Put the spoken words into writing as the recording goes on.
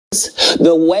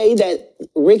The way that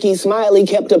Ricky Smiley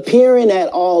kept appearing at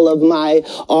all of my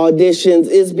auditions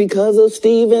is because of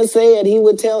Steven said he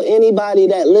would tell anybody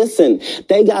that, listen,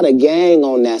 they got a gang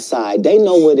on that side. They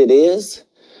know what it is.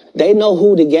 They know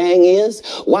who the gang is.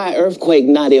 Why Earthquake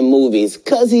not in movies?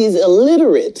 Because he's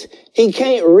illiterate. He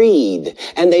can't read.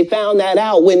 And they found that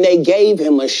out when they gave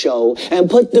him a show and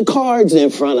put the cards in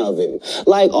front of him.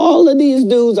 Like, all of these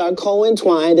dudes are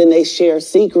co-entwined and they share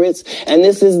secrets. And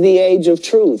this is the age of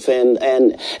truth. And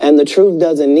the truth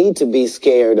doesn't need to be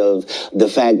scared of the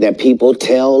fact that people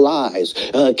tell lies.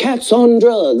 Cats on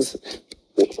drugs.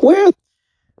 Where?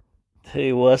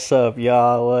 Hey, what's up,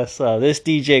 y'all? What's up? This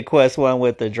DJ Quest One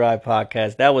with the Drive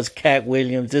Podcast. That was Katt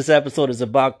Williams. This episode is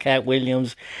about Katt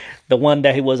Williams, the one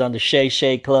that he was on the Shay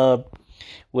Shay Club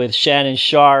with Shannon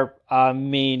Sharp. I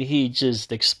mean, he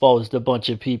just exposed a bunch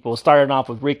of people. Starting off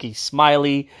with Ricky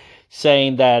Smiley,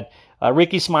 saying that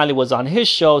Ricky Smiley was on his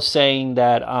show saying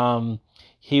that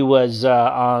he was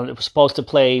supposed to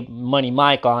play Money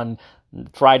Mike on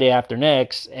Friday After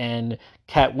Next, and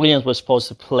Katt Williams was supposed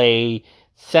to play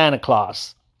Santa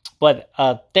Claus. But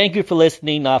thank you for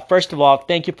listening. First of all,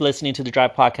 thank you for listening to the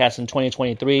Drive Podcast in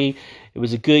 2023. It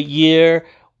was a good year.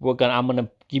 I'm gonna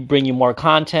bring you more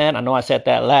content. I know I said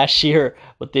that last year,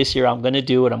 but this year I'm gonna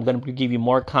do it. I'm gonna give you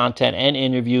more content and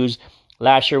interviews.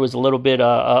 Last year was a little bit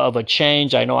of a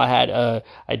change. I know I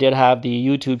did have the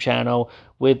YouTube channel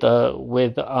with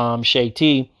Shay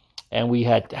T, and we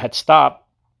had stopped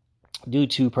due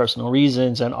to personal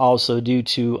reasons and also due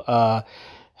to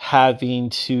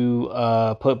having to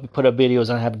put up videos,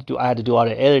 and I had to do all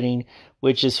the editing,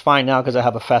 which is fine now because I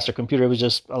have a faster computer. It was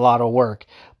just a lot of work.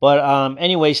 But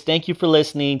anyways, thank you for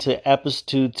listening to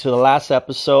the last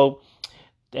episode,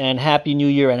 and Happy New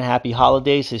Year and Happy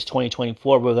Holidays. It's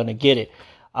 2024. We're gonna get it.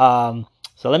 So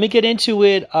let me get into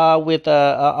it with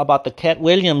about the Katt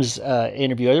Williams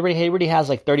interview. He already has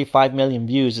like 35 million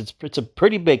views. It's a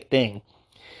pretty big thing.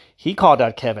 He called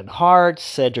out Kevin Hart,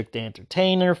 Cedric the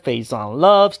Entertainer, Faison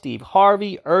Love, Steve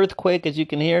Harvey, Earthquake, as you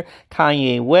can hear,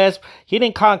 Kanye West. He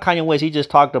didn't call Kanye West, he just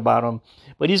talked about him.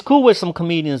 But he's cool with some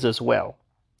comedians as well.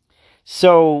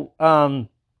 So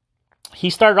he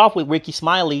started off with Ricky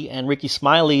Smiley, and Ricky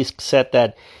Smiley said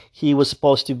that he was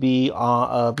supposed to be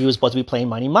playing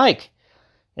Money Mike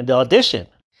in the audition.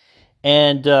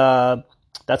 And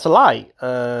that's a lie.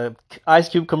 Ice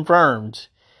Cube confirmed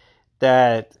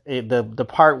that the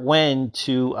part went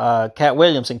to Katt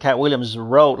Williams, and Katt Williams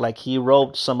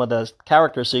wrote some of the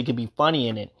characters so he could be funny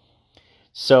in it.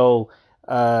 So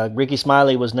Ricky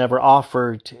Smiley was never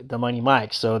offered the Money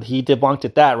Mike, so he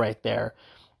debunked that right there.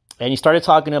 And he started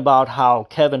talking about how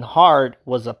Kevin Hart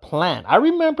was a plant. I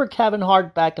remember Kevin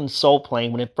Hart back in Soul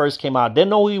Plane when it first came out. Didn't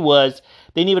know who he was.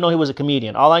 Didn't even know he was a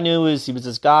comedian. All I knew is he was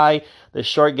this guy, the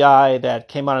short guy that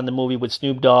came out in the movie with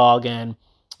Snoop Dogg and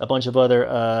a bunch of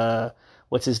other,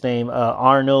 what's his name?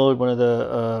 Arnold,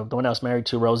 the one that was married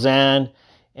to Roseanne,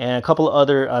 and a couple of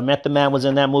other, Method Man was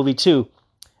in that movie too.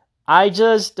 I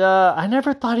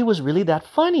never thought he was really that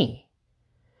funny.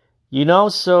 You know,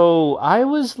 so I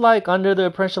was like under the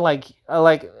impression, like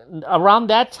around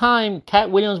that time,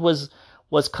 Katt Williams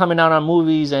was coming out on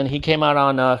movies, and he came out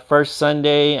on First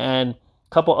Sunday and a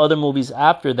couple other movies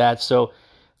after that. So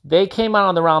they came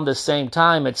out around the same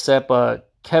time, except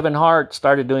Kevin Hart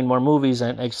started doing more movies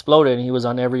and exploded, and he was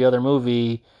on every other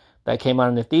movie that came out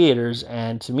in the theaters.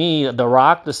 And to me, The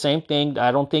Rock, the same thing.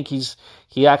 I don't think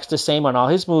he acts the same on all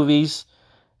his movies.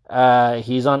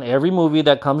 He's on every movie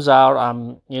that comes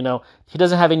out. He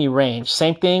doesn't have any range.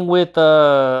 Same thing with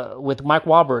Mark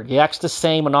Wahlberg. He acts the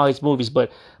same on all his movies,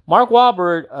 but Mark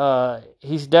Wahlberg,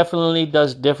 he definitely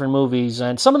does different movies.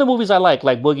 And some of the movies I like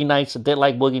Boogie Nights. I did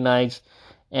like Boogie Nights,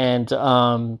 and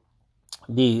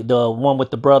the one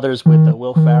with the brothers with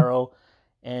Will Ferrell,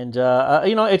 and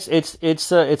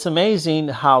it's amazing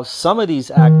how some of these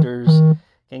actors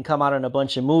can come out in a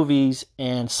bunch of movies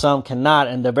and some cannot,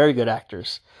 and they're very good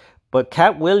actors. But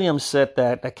Katt Williams said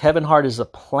that Kevin Hart is a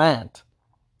plant,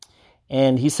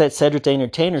 and he said Cedric the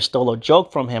Entertainer stole a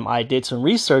joke from him. I did some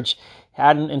research,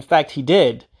 and in fact he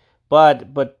did,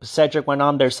 but Cedric went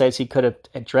on there, says he could have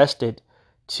addressed it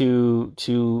to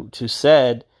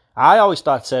Ced. I always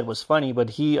thought Ced was funny,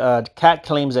 but Katt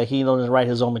claims that he doesn't write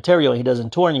his own material. He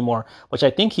doesn't tour anymore, which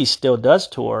I think he still does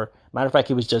tour. Matter of fact,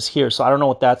 he was just here, so I don't know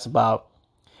what that's about.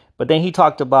 But then he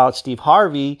talked about Steve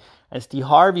Harvey, and Steve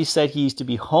Harvey said he used to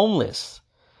be homeless.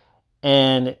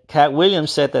 And Katt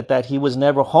Williams said that he was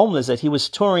never homeless, that he was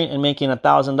touring and making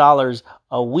 $1,000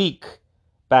 a week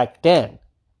back then.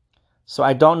 So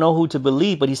I don't know who to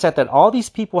believe, but he said that all these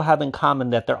people have in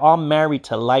common that they're all married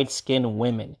to light-skinned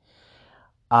women.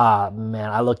 Ah, man,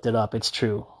 I looked it up. It's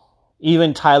true.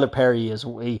 Even Tyler Perry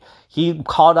he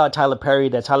called out Tyler Perry,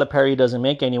 that Tyler Perry doesn't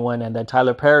make anyone, and that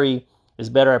Tyler Perry is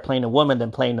better at playing a woman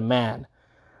than playing a man.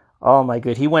 Oh my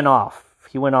good, he went off.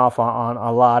 He went off on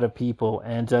a lot of people,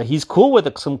 and he's cool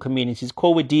with some comedians. He's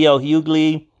cool with D.L.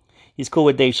 Hughley. He's cool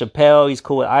with Dave Chappelle. He's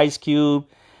cool with Ice Cube.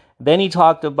 Then he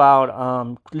talked about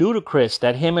Ludacris,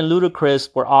 that him and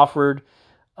Ludacris were offered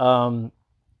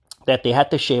that they had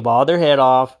to shave all their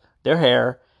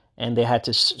hair, and they had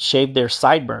to shave their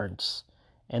sideburns,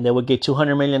 and they would get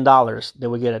 $200 million. They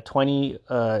would get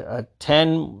a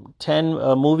 10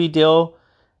 movie deal,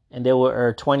 and they were,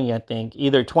 or 20, I think,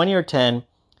 either 20 or 10,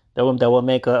 that will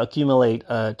accumulate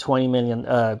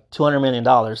 $200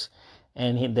 million.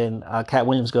 And then Katt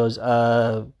Williams goes,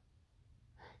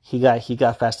 he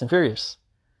got Fast and Furious,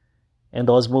 and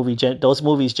those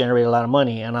movies generate a lot of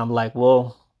money. And I'm like,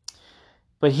 well,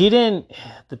 but he didn't.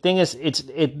 The thing is,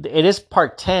 it is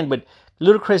part 10, but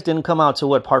Ludacris didn't come out to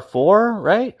what, part 4,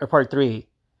 right, or part 3?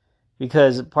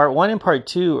 Because part 1 and part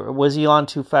 2, was he on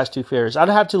Too Fast, Too Furious? I'd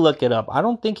have to look it up. I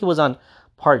don't think he was on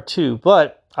part 2,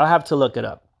 but I'll have to look it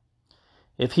up.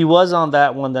 If he was on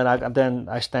that one, then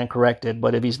I stand corrected.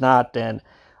 But if he's not, then,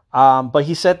 but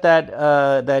he said that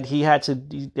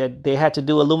they had to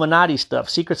do Illuminati stuff,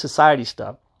 secret society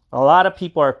stuff. A lot of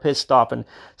people are pissed off, and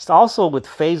it's also with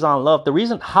Faison Love. The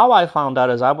reason how I found out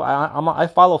is I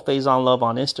follow Faison Love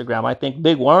on Instagram. I think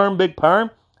Big Worm, Big Perm.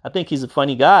 I think he's a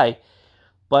funny guy,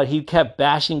 but he kept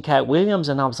bashing Katt Williams,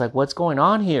 and I was like, what's going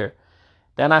on here?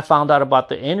 Then I found out about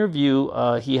the interview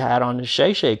he had on the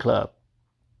Shay Shay Club.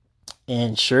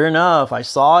 And sure enough, I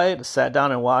saw it, sat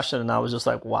down and watched it, and I was just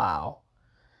like, wow.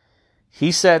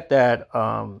 He said that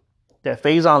that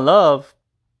Faison Love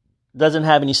doesn't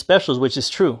have any specials, which is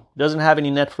true. Doesn't have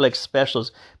any Netflix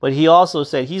specials. But he also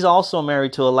said he's also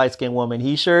married to a light-skinned woman.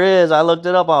 He sure is. I looked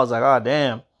it up. I was like, oh,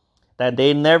 damn. That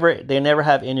they never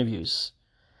have interviews.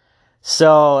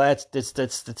 So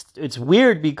it's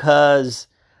weird, because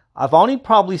I've only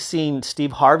probably seen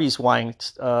Steve Harvey's wife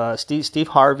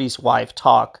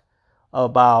talk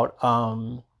about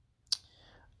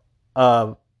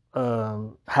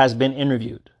has been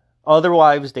interviewed. Other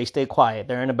wives, they stay quiet.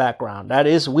 They're in the background. That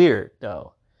is weird,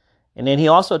 though. And then he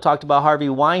also talked about Harvey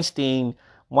Weinstein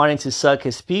wanting to suck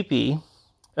his pee-pee,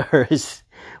 or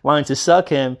wanting to suck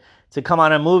him to come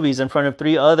out in movies in front of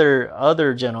 3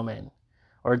 other gentlemen,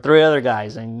 or 3 other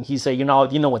guys. And he said, you know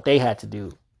what they had to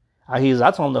do. I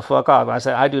told him to fuck off. I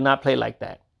said, I do not play like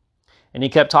that. And he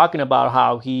kept talking about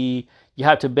how you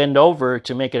have to bend over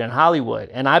to make it in Hollywood.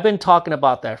 And I've been talking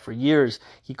about that for years.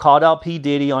 He called out P.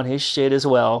 Diddy on his shit as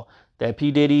well. That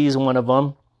P. Diddy is one of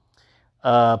them.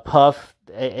 Puff,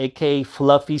 a.k.a.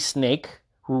 Fluffy Snake,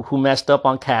 who messed up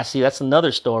on Cassie. That's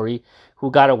another story.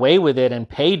 Who got away with it and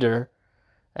paid her.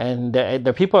 And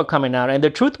the people are coming out. And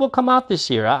the truth will come out this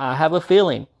year. I have a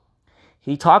feeling.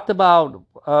 He talked about,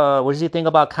 what does he think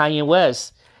about Kanye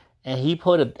West? And he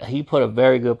put a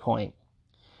very good point.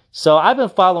 So I've been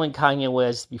following Kanye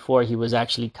West before he was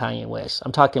actually Kanye West.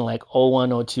 I'm talking like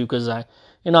 01, 02, because I'm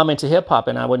into hip hop,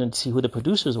 and I wanted to see who the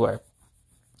producers were.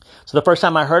 So the first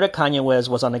time I heard of Kanye West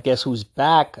was on a Guess Who's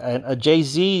Back, a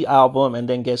Jay-Z album, and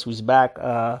then Guess Who's Back,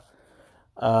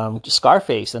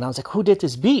 Scarface. And I was like, who did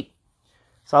this beat?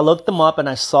 So I looked them up, and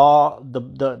I saw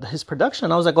his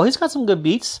production. I was like, oh, he's got some good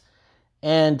beats.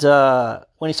 And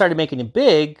when he started making it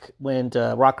big, when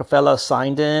Rockefeller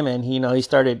signed him, and he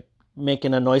started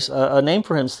making a name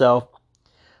for himself,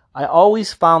 I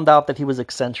always found out that he was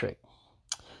eccentric.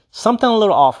 Something a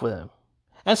little off with him.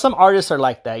 And some artists are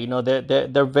like that.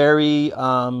 They're very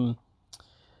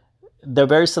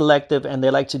selective, and they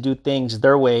like to do things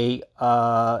their way.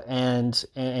 And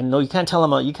no, you can't tell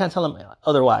them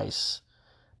otherwise.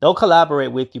 They'll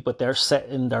collaborate with you, but they're set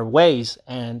in their ways.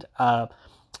 And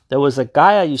there was a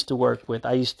guy I used to work with.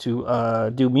 I used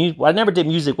to do music. Well, I never did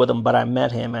music with him, but I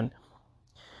met him, and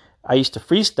I used to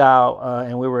freestyle,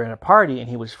 and we were in a party, and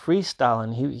he was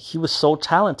freestyling. He was so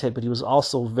talented, but he was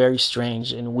also very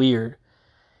strange and weird.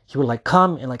 He would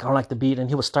come and I don't like the beat, and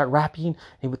he would start rapping, and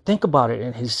he would think about it,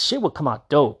 and his shit would come out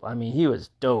dope. I mean, he was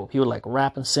dope. He would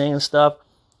rap and sing and stuff.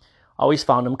 I always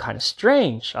found him kind of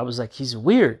strange. I was like, he's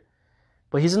weird,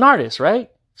 but he's an artist, right?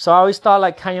 So I always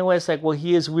thought Kanye West, well,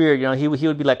 he is weird. He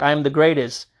would be like, I am the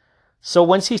greatest. So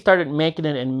once he started making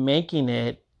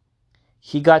it,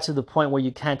 he got to the point where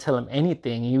you can't tell him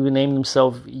anything. He would name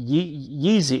himself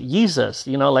Jesus,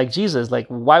 like Jesus.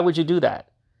 Why would you do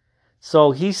that? So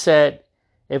he said,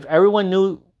 if everyone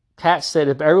knew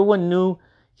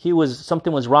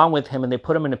something was wrong with him, and they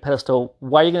put him in a pedestal,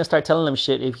 why are you going to start telling him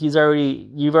shit if you've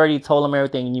already told him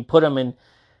everything, and you put him in,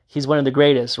 he's one of the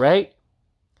greatest, right?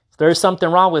 There's something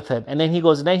wrong with him. And then he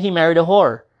goes, then he married a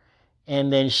whore.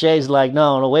 And then Shay's like,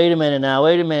 no, wait a minute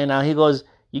now. He goes,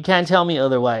 you can't tell me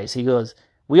otherwise. He goes,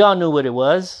 we all knew what it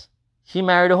was. She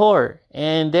married a whore.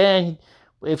 And then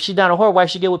if she's not a whore, why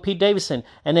should she get with Pete Davidson?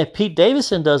 And if Pete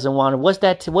Davidson doesn't want her, what's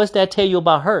that tell you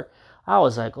about her? I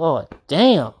was like, oh,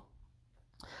 damn.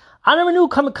 I never knew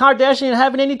Kim Kardashian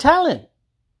having any talent.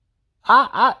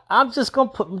 I'm just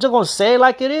gonna say it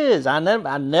like it is. I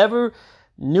never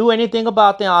knew anything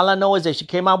about them. All I know is that she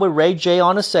came out with Ray J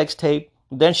on a sex tape.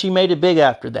 Then she made it big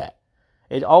after that.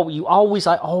 I always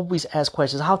ask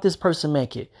questions. How did this person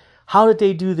make it? How did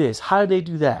they do this? How did they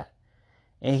do that?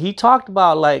 And he talked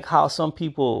about like how some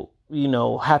people,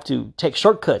 have to take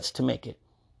shortcuts to make it.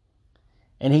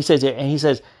 And he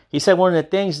said one of the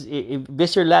things, if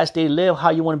this your last day to live, how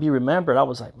you want to be remembered. I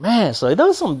was like, man, so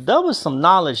there was some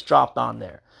knowledge dropped on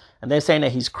there. And they're saying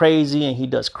that he's crazy and he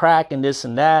does crack and this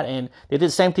and that. And they did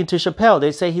the same thing to Chappelle.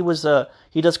 They say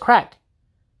he does crack.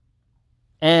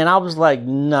 And I was like,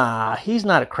 nah, he's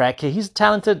not a crackhead. He's a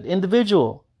talented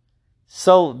individual.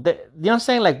 So, you know what I'm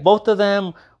saying? Like both of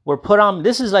them were put on.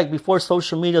 This is like before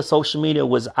social media. Social media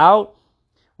was out.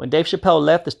 When Dave Chappelle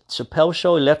left the Chappelle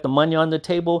show, he left the money on the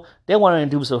table. They wanted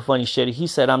to do some funny shit. He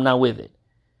said, I'm not with it.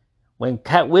 When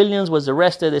Katt Williams was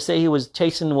arrested, they say he was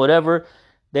chasing whatever.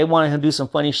 They wanted him to do some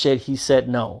funny shit. He said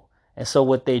no. And so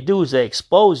what they do is they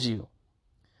expose you.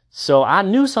 So I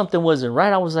knew something wasn't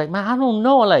right. I was like, man, I don't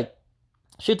know. Like,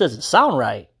 shit doesn't sound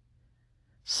right.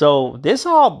 So this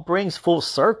all brings full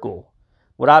circle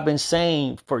what I've been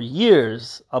saying for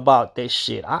years about this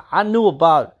shit. I knew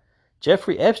about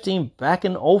Jeffrey Epstein back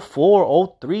in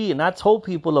 04, 03, and I told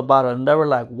people about it, and they were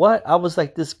like, what? I was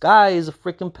like, this guy is a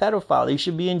freaking pedophile. He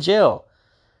should be in jail.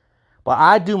 But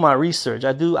I do my research.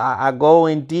 I go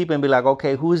in deep and be like,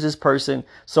 okay, who is this person?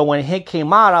 So when it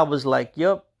came out, I was like,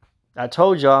 yep, I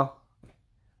told y'all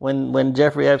when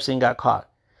Jeffrey Epstein got caught.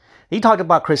 He talked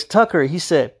about Chris Tucker. He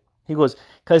goes,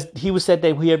 because he was said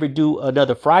that we ever do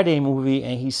another Friday movie,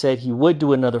 and he said he would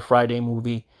do another Friday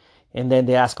movie. And then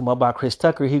they ask him about Chris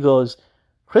Tucker. He goes,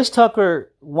 Chris Tucker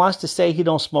wants to say he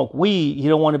don't smoke weed. He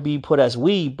don't want to be put as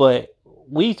weed, but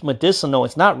weed's medicinal.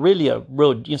 It's not really a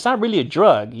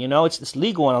drug. It's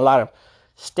legal in a lot of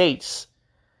states.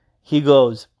 He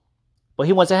goes, but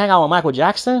he wants to hang out with Michael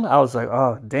Jackson. I was like,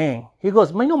 oh, dang. He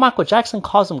goes, Michael Jackson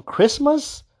calls him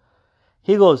Christmas.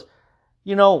 He goes,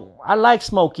 I like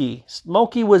Smokey.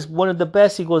 Smokey was one of the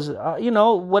best. He goes,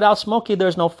 without Smokey,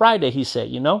 there's no Friday, he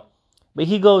said, But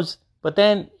he goes, but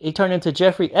then he turned into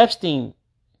Jeffrey Epstein,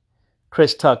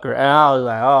 Chris Tucker. And I was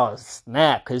like, oh,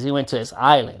 snap, because he went to his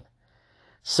island.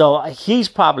 So he's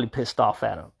probably pissed off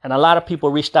at him. And a lot of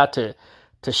people reached out to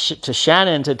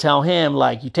Shannon to tell him,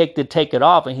 like, you take it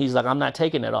off. And he's like, I'm not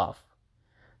taking it off.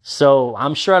 So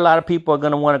I'm sure a lot of people are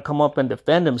going to want to come up and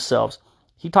defend themselves.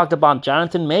 He talked about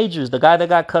Jonathan Majors, the guy that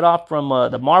got cut off from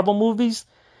the Marvel movies.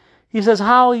 He says,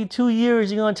 how 2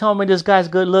 years you going to tell me this guy's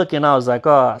good looking? I was like,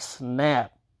 oh,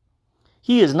 snap.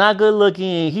 He is not good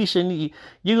looking. He shouldn't.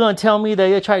 You're going to tell me that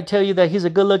they try to tell you that he's a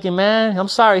good looking man? I'm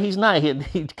sorry, he's not.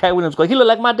 Katt Williams goes, he look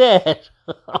like my dad.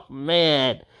 Oh,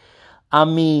 man. I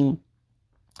mean,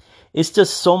 it's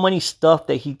just so many stuff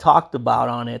that he talked about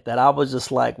on it that I was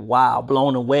just like, wow,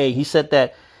 blown away. He said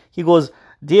that, he goes,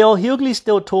 D.L. Hughley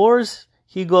still tours.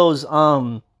 He goes,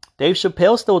 Dave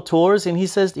Chappelle still tours, and he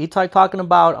says he talking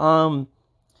about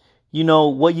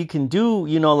what you can do,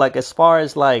 like as far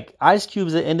as like Ice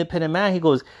Cube's an independent man. He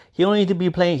goes, he don't need to be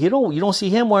playing. You don't see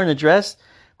him wearing a dress,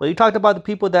 but he talked about the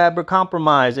people that were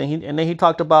compromised, and then he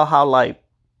talked about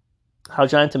how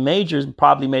Jonathan Majors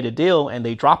probably made a deal and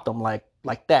they dropped him like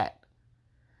that.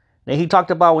 Then he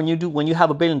talked about when you have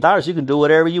 $1 billion, you can do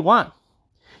whatever you want.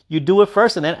 You do it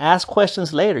first and then ask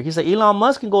questions later. He said, Elon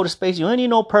Musk can go to space. You ain't need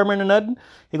no permit or nothing.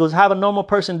 He goes, have a normal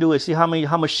person do it. See how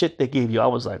much shit they give you. I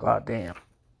was like, oh, damn.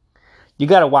 You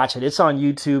got to watch it. It's on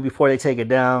YouTube before they take it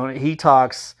down. He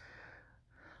talks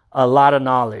a lot of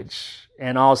knowledge.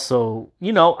 And also,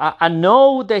 I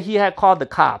know that he had called the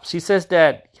cops. He says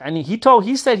that,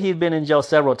 he said he had been in jail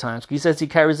several times. He says he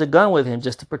carries a gun with him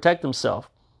just to protect himself.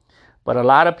 But a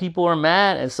lot of people are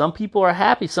mad and some people are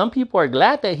happy. Some people are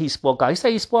glad that he spoke out. He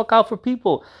said he spoke out for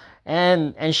people.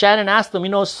 And Shannon asked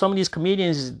him, some of these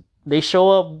comedians, they show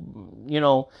up,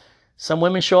 some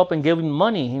women show up and give him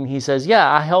money. And he says,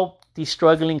 yeah, I help these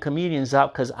struggling comedians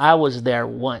out because I was there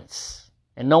once.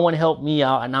 And no one helped me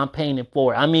out and I'm paying it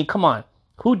forward. I mean, come on.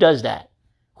 Who does that?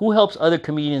 Who helps other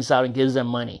comedians out and gives them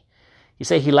money? He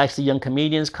said he likes the young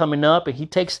comedians coming up and he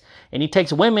takes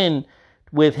women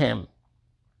with him.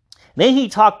 Then he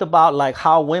talked about like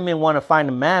how women want to find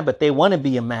a man, but they want to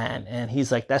be a man. And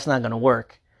he's like, that's not going to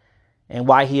work. and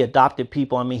why he adopted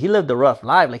people. I mean, he lived a rough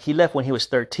life. Like, he left when he was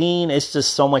 13. It's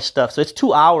just so much stuff. So it's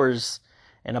 2 hours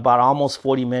and about almost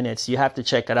 40 minutes. You have to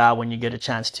check it out when you get a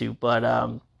chance to. But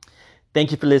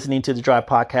thank you for listening to the Drive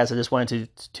Podcast. I just wanted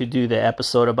to do the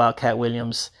episode about Katt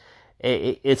Williams.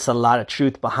 It's a lot of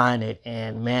truth behind it.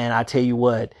 And man, I tell you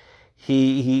what,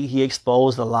 he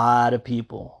exposed a lot of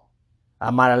people. I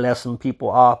might have left some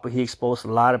people off, but he exposed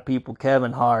a lot of people.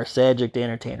 Kevin Hart, Cedric the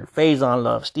Entertainer, Faison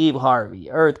Love, Steve Harvey,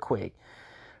 Earthquake,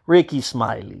 Ricky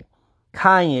Smiley,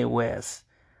 Kanye West.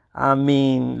 I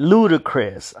mean,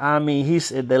 Ludacris. I mean,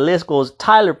 the list goes,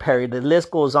 Tyler Perry, the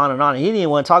list goes on and on. He didn't even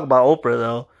want to talk about Oprah,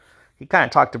 though. He kind of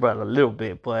talked about it a little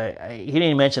bit, but he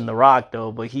didn't mention The Rock,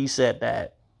 though. But he said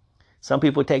that some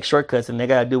people take shortcuts and they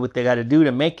got to do what they got to do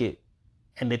to make it.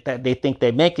 And they think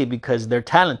they make it because they're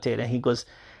talented. And he goes,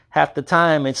 half the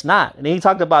time it's not. And then he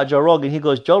talked about Joe Rogan. He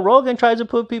goes, Joe Rogan tries to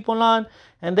put people on,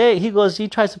 and he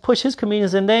tries to push his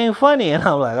comedians and they ain't funny. And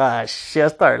I'm like, ah, shit, I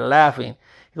started laughing.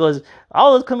 He goes,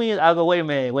 all those comedians, I go, wait a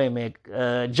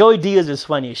minute. Joey Diaz is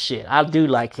funny as shit. I do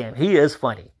like him. He is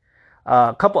funny.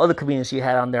 A couple other comedians he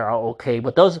had on there are okay,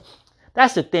 but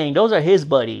that's the thing. Those are his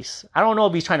buddies. I don't know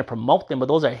if he's trying to promote them, but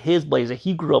those are his buddies that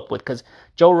he grew up with, because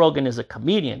Joe Rogan is a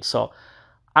comedian. So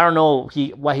I don't know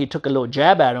why he took a little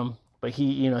jab at him, but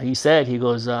he said, he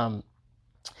goes,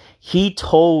 he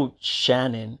told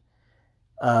Shannon,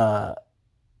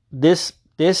 this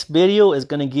video is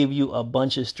gonna give you a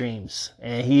bunch of streams,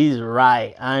 and he's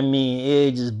right. I mean,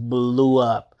 it just blew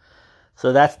up.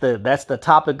 So that's the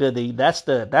topic of that's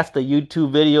the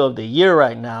YouTube video of the year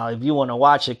right now, if you want to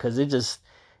watch it, because it's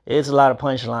a lot of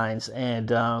punchlines.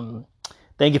 And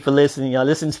thank you for listening, y'all.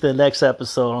 Listen to the next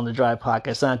episode on the Drive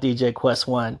Podcast. I'm DJ Quest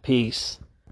One. Peace.